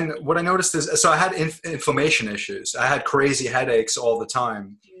 and what I noticed is, so I had inflammation issues. I had crazy headaches all the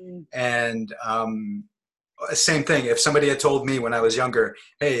time, and same thing. If somebody had told me when I was younger,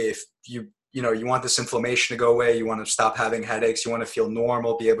 hey, if you want this inflammation to go away, you want to stop having headaches, you want to feel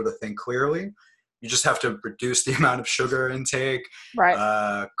normal, be able to think clearly, you just have to reduce the amount of sugar intake,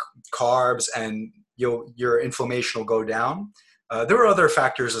 right. Carbs, and your inflammation will go down. There were other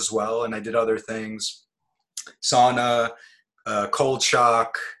factors as well, and I did other things: sauna, cold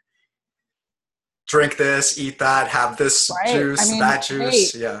shock, drink this, eat that, have this juice, that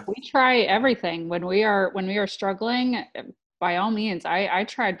juice. Yeah, we try everything when we are struggling. By all means, I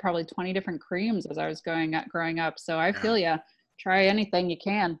tried probably 20 different creams as I was growing up. So I feel you. Try anything you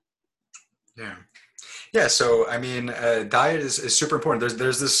can. Yeah. So I mean, diet is super important.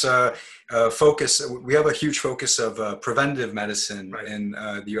 There's this focus. We have a huge focus of preventative medicine in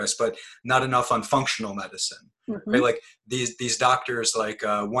the U.S., but not enough on functional medicine. Right? Like these doctors. Like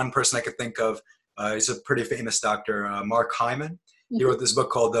one person I could think of. He's a pretty famous doctor, Mark Hyman. He wrote this book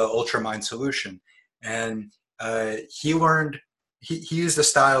called The Ultra Mind Solution, and he used a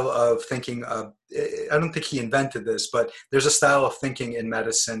style of thinking. I don't think he invented this, but there's a style of thinking in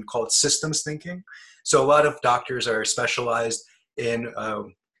medicine called systems thinking. So a lot of doctors are specialized in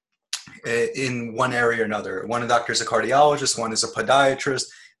one area or another. One doctor is a cardiologist, one is a podiatrist,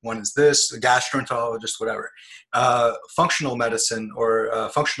 one is this, a gastroenterologist, whatever. Functional medicine or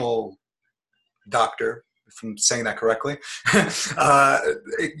functional doctor, if I'm saying that correctly,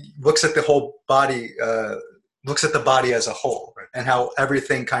 it looks at the whole body, looks at the body as a whole, and how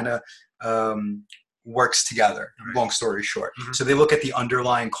everything kind of works together, long story short. So they look at the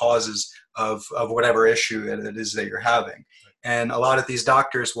underlying causes of whatever issue it is that you're having. And a lot of these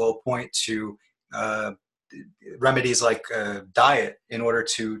doctors will point to remedies like diet in order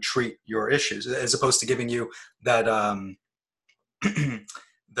to treat your issues, as opposed to giving you that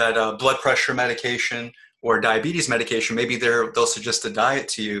that blood pressure medication or diabetes medication. Maybe they'll suggest a diet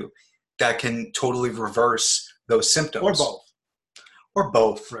to you that can totally reverse those symptoms. Or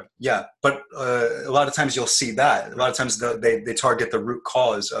both. Right. Yeah. But a lot of times you'll see that. A lot of times they target the root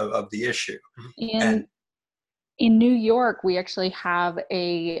cause of the issue. In New York, we actually have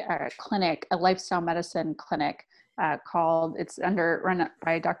a clinic, a lifestyle medicine clinic it's run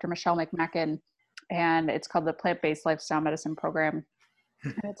by Dr. Michelle McMacken, and it's called the Plant-Based Lifestyle Medicine Program.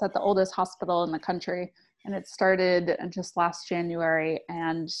 And it's at the oldest hospital in the country. And it started just last January,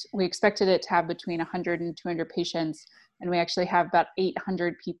 and we expected it to have between 100 and 200 patients. And we actually have about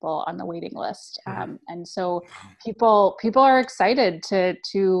 800 people on the waiting list. And so people are excited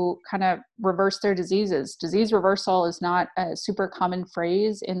to kind of reverse their diseases. Disease reversal is not a super common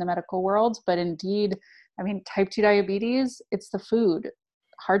phrase in the medical world, but indeed, I mean, type 2 diabetes, it's the food.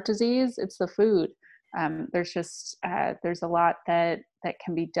 Heart disease, it's the food. There's a lot that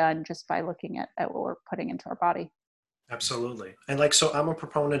can be done just by looking at what we're putting into our body. Absolutely. And so I'm a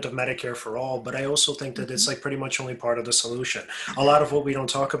proponent of Medicare for all, but I also think that it's pretty much only part of the solution. A lot of what we don't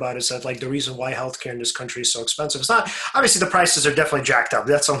talk about is that the reason why healthcare in this country is so expensive. It's not, obviously the prices are definitely jacked up.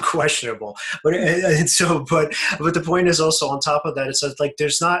 That's unquestionable. But the point is also on top of that, it's that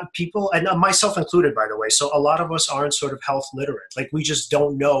there's not people, and myself included, by the way. So a lot of us aren't sort of health literate. We just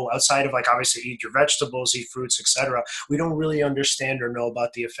don't know, outside of obviously eat your vegetables, eat fruits, etc. We don't really understand or know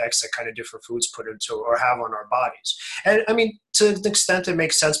about the effects that kind of different foods put into or have on our bodies. And I mean, to an extent, it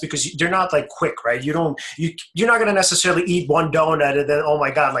makes sense because they're not quick, right? You're not going to necessarily eat one donut and then, oh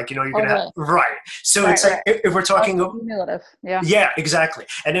my God, you're going to have, right. So it's if we're talking, cumulative. Yeah, exactly.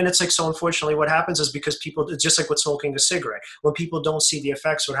 And then it's so unfortunately what happens is because people, just like with smoking a cigarette, when people don't see the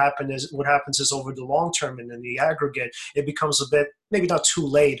effects, what happens is over the long term and in the aggregate, it becomes a bit, maybe not too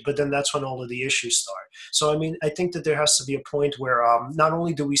late, but then that's when all of the issues start. So, I mean, I think that there has to be a point where not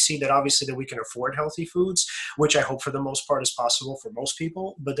only do we see that obviously that we can afford healthy foods, which I hope for the most part is possible for most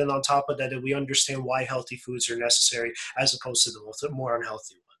people, but then on top of that we understand why healthy foods are necessary as opposed to the more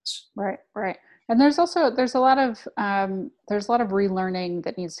unhealthy ones. Right. And there's a lot of relearning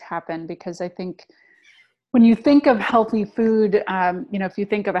that needs to happen, because I think when you think of healthy food, if you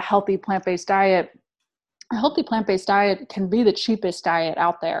think of a healthy plant-based diet, a healthy plant-based diet can be the cheapest diet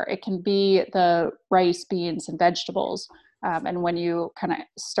out there. It can be the rice, beans, and vegetables. And when you kind of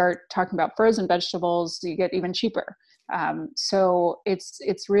start talking about frozen vegetables, you get even cheaper. So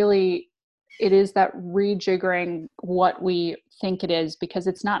it's really, it is that rejiggering what we think it is, because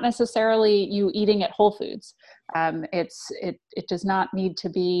it's not necessarily you eating at Whole Foods. It does not need to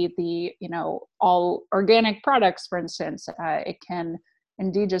be the, all organic products, for instance. It can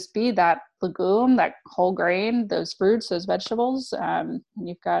indeed just be that legume, that whole grain, those fruits, those vegetables, and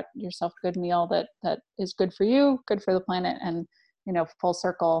you've got yourself a good meal that is good for you, good for the planet, and full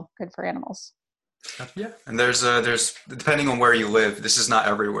circle, good for animals. Yeah, and there's depending on where you live, this is not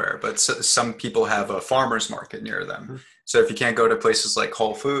everywhere, but some people have a farmer's market near them. Mm-hmm. So if you can't go to places like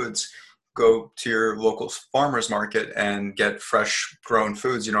Whole Foods, go to your local farmer's market and get fresh grown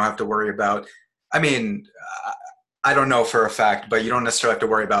foods. You don't have to worry about, I don't know for a fact, but you don't necessarily have to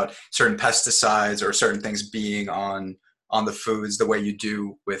worry about certain pesticides or certain things being on the foods the way you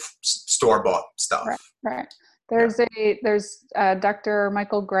do with store-bought stuff. Right. There's Dr.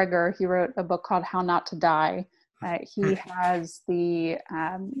 Michael Greger. He wrote a book called How Not to Die. He has the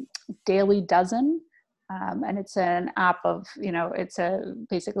Daily Dozen, and it's an app of, it's a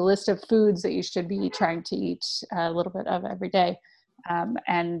basic list of foods that you should be trying to eat a little bit of every day.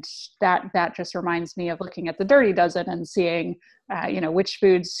 And that just reminds me of looking at the Dirty Dozen and seeing, which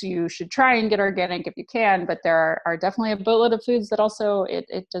foods you should try and get organic if you can. But there are definitely a boatload of foods that also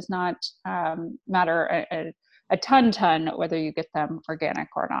it does not matter a ton whether you get them organic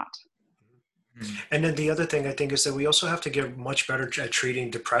or not. And then the other thing I think is that we also have to get much better at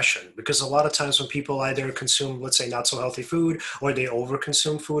treating depression, because a lot of times when people either consume, let's say, not so healthy food, or they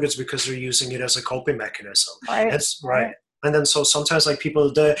overconsume food, it's because they're using it as a coping mechanism. Right. And then so sometimes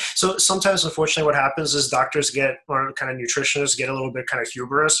sometimes unfortunately what happens is doctors or kind of nutritionists get a little bit kind of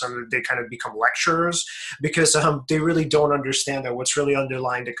hubris, and they kind of become lecturers, because they really don't understand that what's really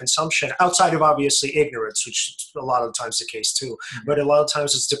underlying the consumption, outside of obviously ignorance, which is a lot of times the case too, but a lot of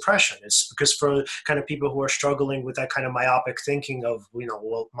times it's depression. It's because for kind of people who are struggling with that kind of myopic thinking of,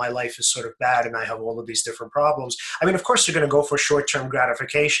 well, my life is sort of bad and I have all of these different problems. Of course they're going to go for short-term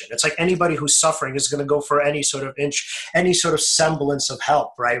gratification. It's like anybody who's suffering is going to go for any sort of semblance of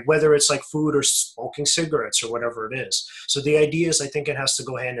help, right? Whether it's like food or smoking cigarettes or whatever it is. So the idea is, I think it has to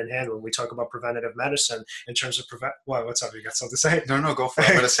go hand in hand when we talk about preventative medicine in terms of what's up? You got something to say? No, go for it.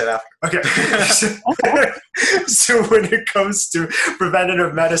 I'm going to say that. Okay. So when it comes to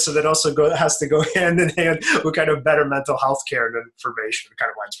preventative medicine, it also has to go hand in hand with kind of better mental health care and information, kind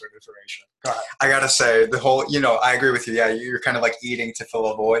of widespread information. Go ahead. I got to say, the whole, I agree with you. Yeah, you're kind of like eating to fill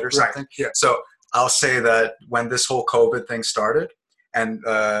a void or something. Right. Yeah. So I'll say that when this whole COVID thing started, and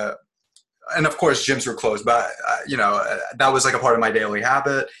of course gyms were closed, but that was like a part of my daily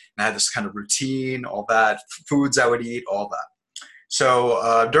habit, and I had this kind of routine, all that, foods I would eat, all that.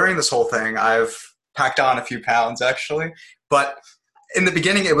 So during this whole thing, I've packed on a few pounds actually, but in the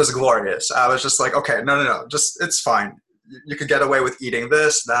beginning it was glorious. I was just like, okay, no, just it's fine. You could get away with eating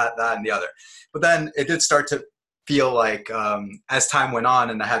this, that, and the other. But then it did start to feel like as time went on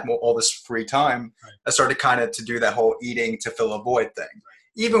and I had all this free time, right, I started kind of to do that whole eating to fill a void thing.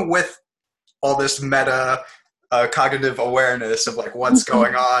 Even with all this meta cognitive awareness of like what's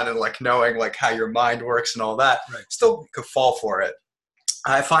going on and like knowing like how your mind works and all that, right, still could fall for it.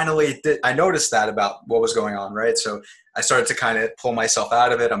 I noticed that about what was going on, right? So I started to kind of pull myself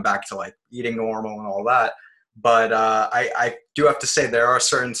out of it. I'm back to like eating normal and all that. But I do have to say there are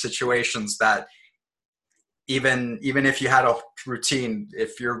certain situations that even if you had a routine,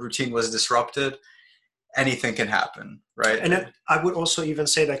 if your routine was disrupted, anything can happen, right? And I would also even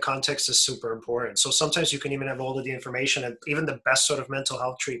say that context is super important. So sometimes you can even have all of the information and even the best sort of mental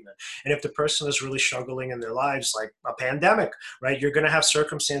health treatment. And if the person is really struggling in their lives, like a pandemic, right, you're going to have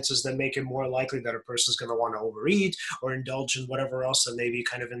circumstances that make it more likely that a person's going to want to overeat or indulge in whatever else that may be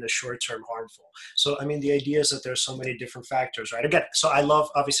kind of in the short term harmful. So, the idea is that there's so many different factors, right? Again, so I love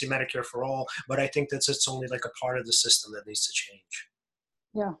obviously Medicare for all, but I think that it's only like a part of the system that needs to change.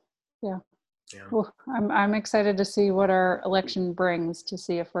 Yeah. Well, I'm excited to see what our election brings, to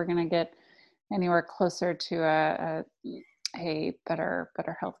see if we're going to get anywhere closer to a better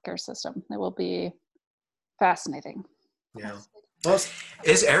healthcare system. It will be fascinating. Yeah. Well,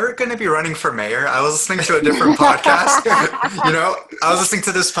 is Eric going to be running for mayor? I was listening to a different podcast. I was listening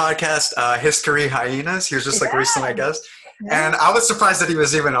to this podcast, History Hyenas. He was just like recently, I guess. Yeah. And I was surprised that he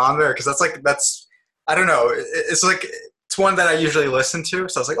was even on there, because that's I don't know. It's like, it's one that I usually listen to.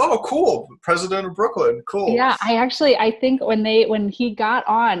 So I was like, oh, cool. President of Brooklyn. Cool. Yeah. I think when he got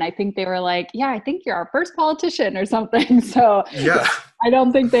on, I think they were like, yeah, I think you're our first politician or something. So yeah, I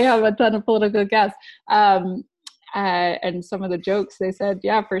don't think they have a ton of political guests. And some of the jokes they said,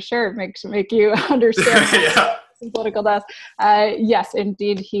 yeah, for sure. Make you understand. Yeah. Political death. Yes,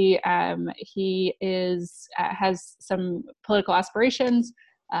 indeed. He is has some political aspirations.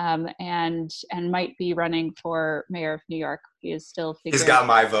 and might be running for mayor of New York. He is still figuring. He's got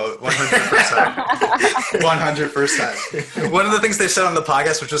my vote, 100%. 100%. One of the things they said on the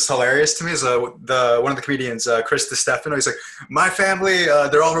podcast, which was hilarious to me, is one of the comedians, Chris DiStefano. He's like, "My family,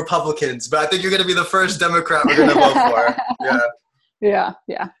 they're all Republicans, but I think you're going to be the first Democrat we're going to vote for." Yeah.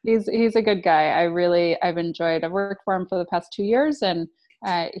 Yeah. He's a good guy. I've enjoyed. I've worked for him for the past 2 years, and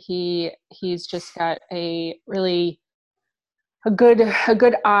he's just got a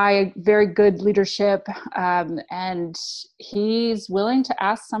good eye, very good leadership, and he's willing to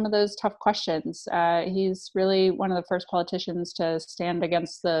ask some of those tough questions. He's really one of the first politicians to stand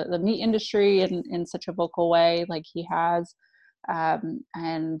against the meat industry in such a vocal way, like he has.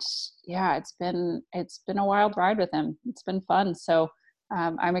 And yeah, it's been a wild ride with him. It's been fun. So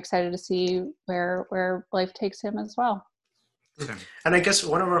I'm excited to see where life takes him as well. And I guess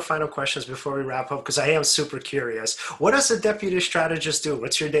one of our final questions before we wrap up, because I am super curious, what does a deputy strategist do?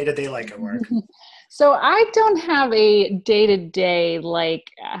 What's your day-to-day like at work? So I don't have a day-to-day, like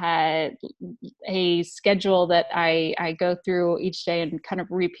a schedule that I go through each day and kind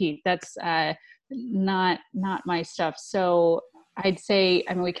of repeat. That's not my stuff. So I'd say,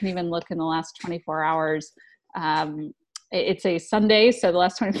 I mean, we can even look in the last 24 hours. It's a Sunday, so the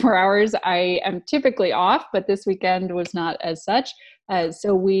last 24 hours I am typically off, but this weekend was not as such.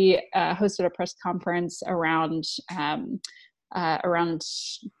 So we hosted a press conference around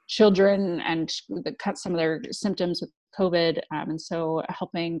children and some of their symptoms with COVID, and so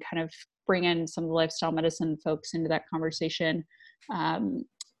helping kind of bring in some of the lifestyle medicine folks into that conversation.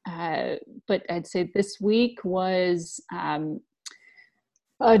 But I'd say this week was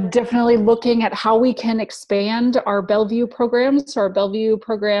definitely looking at how we can expand our Bellevue program. So our Bellevue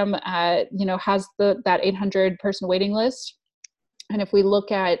program, has that 800 person waiting list. And if we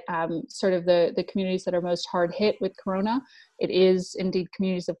look at sort of the communities that are most hard hit with Corona, it is indeed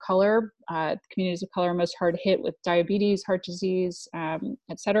communities of color. Communities of color are most hard hit with diabetes, heart disease,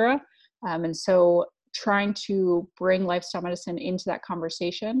 et cetera. And so trying to bring lifestyle medicine into that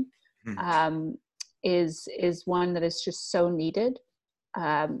conversation is one that is just so needed.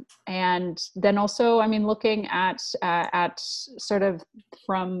 And then also, I mean, looking at sort of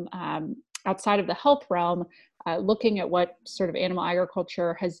from outside of the health realm, looking at what sort of animal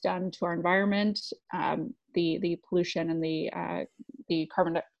agriculture has done to our environment, the pollution and the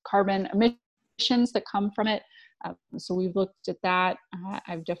carbon emissions that come from it. So we've looked at that.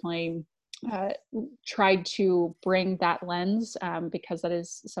 I've definitely tried to bring that lens because that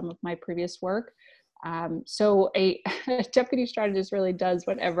is some of my previous work. So a deputy strategist really does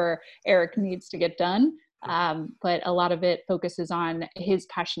whatever Eric needs to get done. But a lot of it focuses on his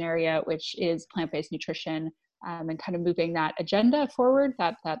passion area, which is plant-based nutrition, and kind of moving that agenda forward,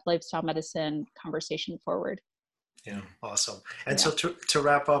 that lifestyle medicine conversation forward. Yeah, awesome. And so to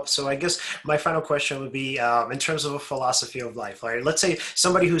wrap up, so I guess my final question would be in terms of a philosophy of life, right? Let's say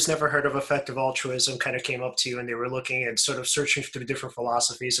somebody who's never heard of effective altruism kind of came up to you and they were looking and sort of searching through different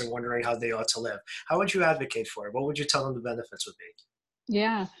philosophies and wondering how they ought to live. How would you advocate for it? What would you tell them the benefits would be?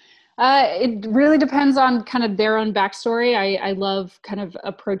 Yeah. It really depends on kind of their own backstory. I love kind of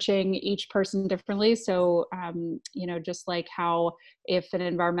approaching each person differently. So, just like how if an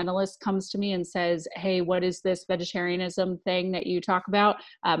environmentalist comes to me and says, "Hey, what is this vegetarianism thing that you talk about?"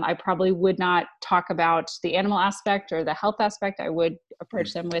 I probably would not talk about the animal aspect or the health aspect. I would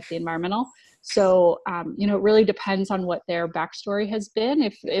approach them with the environmental. So, it really depends on what their backstory has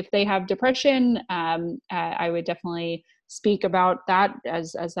been. If they have depression, I would definitely speak about that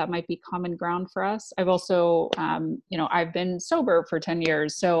as that might be common ground for us. I've also, I've been sober for 10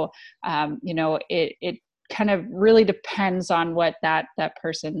 years. So, it kind of really depends on what that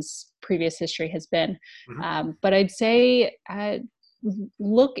person's previous history has been. Mm-hmm. But I'd say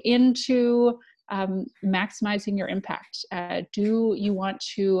look into maximizing your impact. Do you want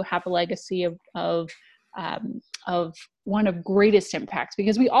to have a legacy of one of greatest impacts?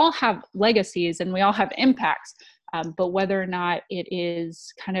 Because we all have legacies and we all have impacts. But whether or not it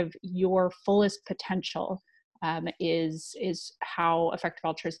is kind of your fullest potential is how effective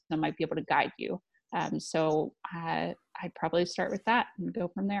altruism might be able to guide you. So I'd probably start with that and go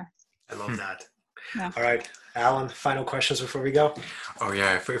from there. I love that. Yeah. All right, Alan, final questions before we go. Oh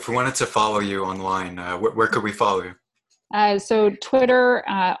yeah, if we wanted to follow you online, where could we follow you? So Twitter,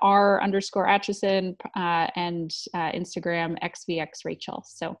 R_Atchison, and Instagram, XVXRachel.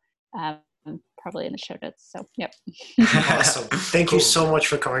 So probably in the show notes. So, yep. Awesome. Thank you so much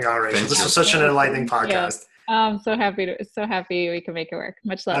for coming on, Rachel. This was such an enlightening podcast. I'm so happy we can make it work.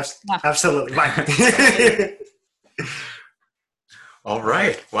 Much love. Absolutely. Bye. All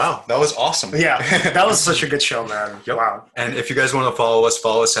right. Wow. That was awesome. Yeah, that was such a good show, man. Yep. Wow. And if you guys want to follow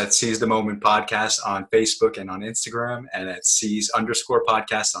us at Seize the Moment Podcast on Facebook and on Instagram, and at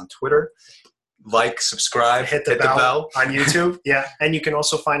Seize_podcast on Twitter. Like, subscribe, hit the bell on YouTube. Yeah. And you can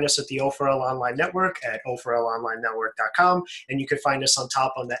also find us at the O4L Online Network at O4LOnlineNetwork.com. And you can find us on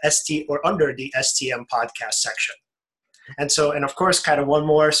top on the or under the STM podcast section. And so, and of course, kind of one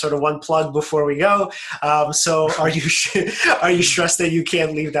plug before we go. So are you stressed that you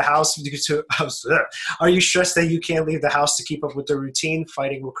can't leave the house are you stressed that you can't leave the house to keep up with the routine,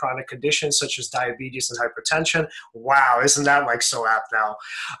 fighting with chronic conditions such as diabetes and hypertension? Wow. Isn't that like so apt now?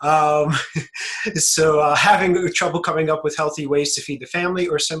 So having trouble coming up with healthy ways to feed the family,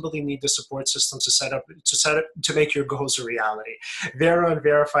 or simply need the support system to make your goals a reality. Vera and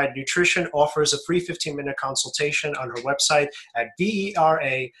Verified Nutrition offers a free 15-minute consultation on her website at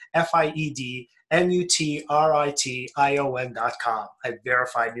VERAFIEDNUTRITION.com, at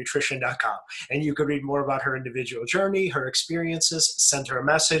verifiednutrition.com. And you can read more about her individual journey, her experiences, send her a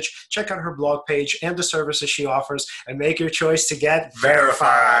message, check out her blog page and the services she offers, and make your choice to get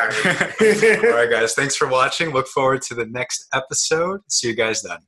verified. All right, guys. Thanks for watching. Look forward to the next episode. See you guys then.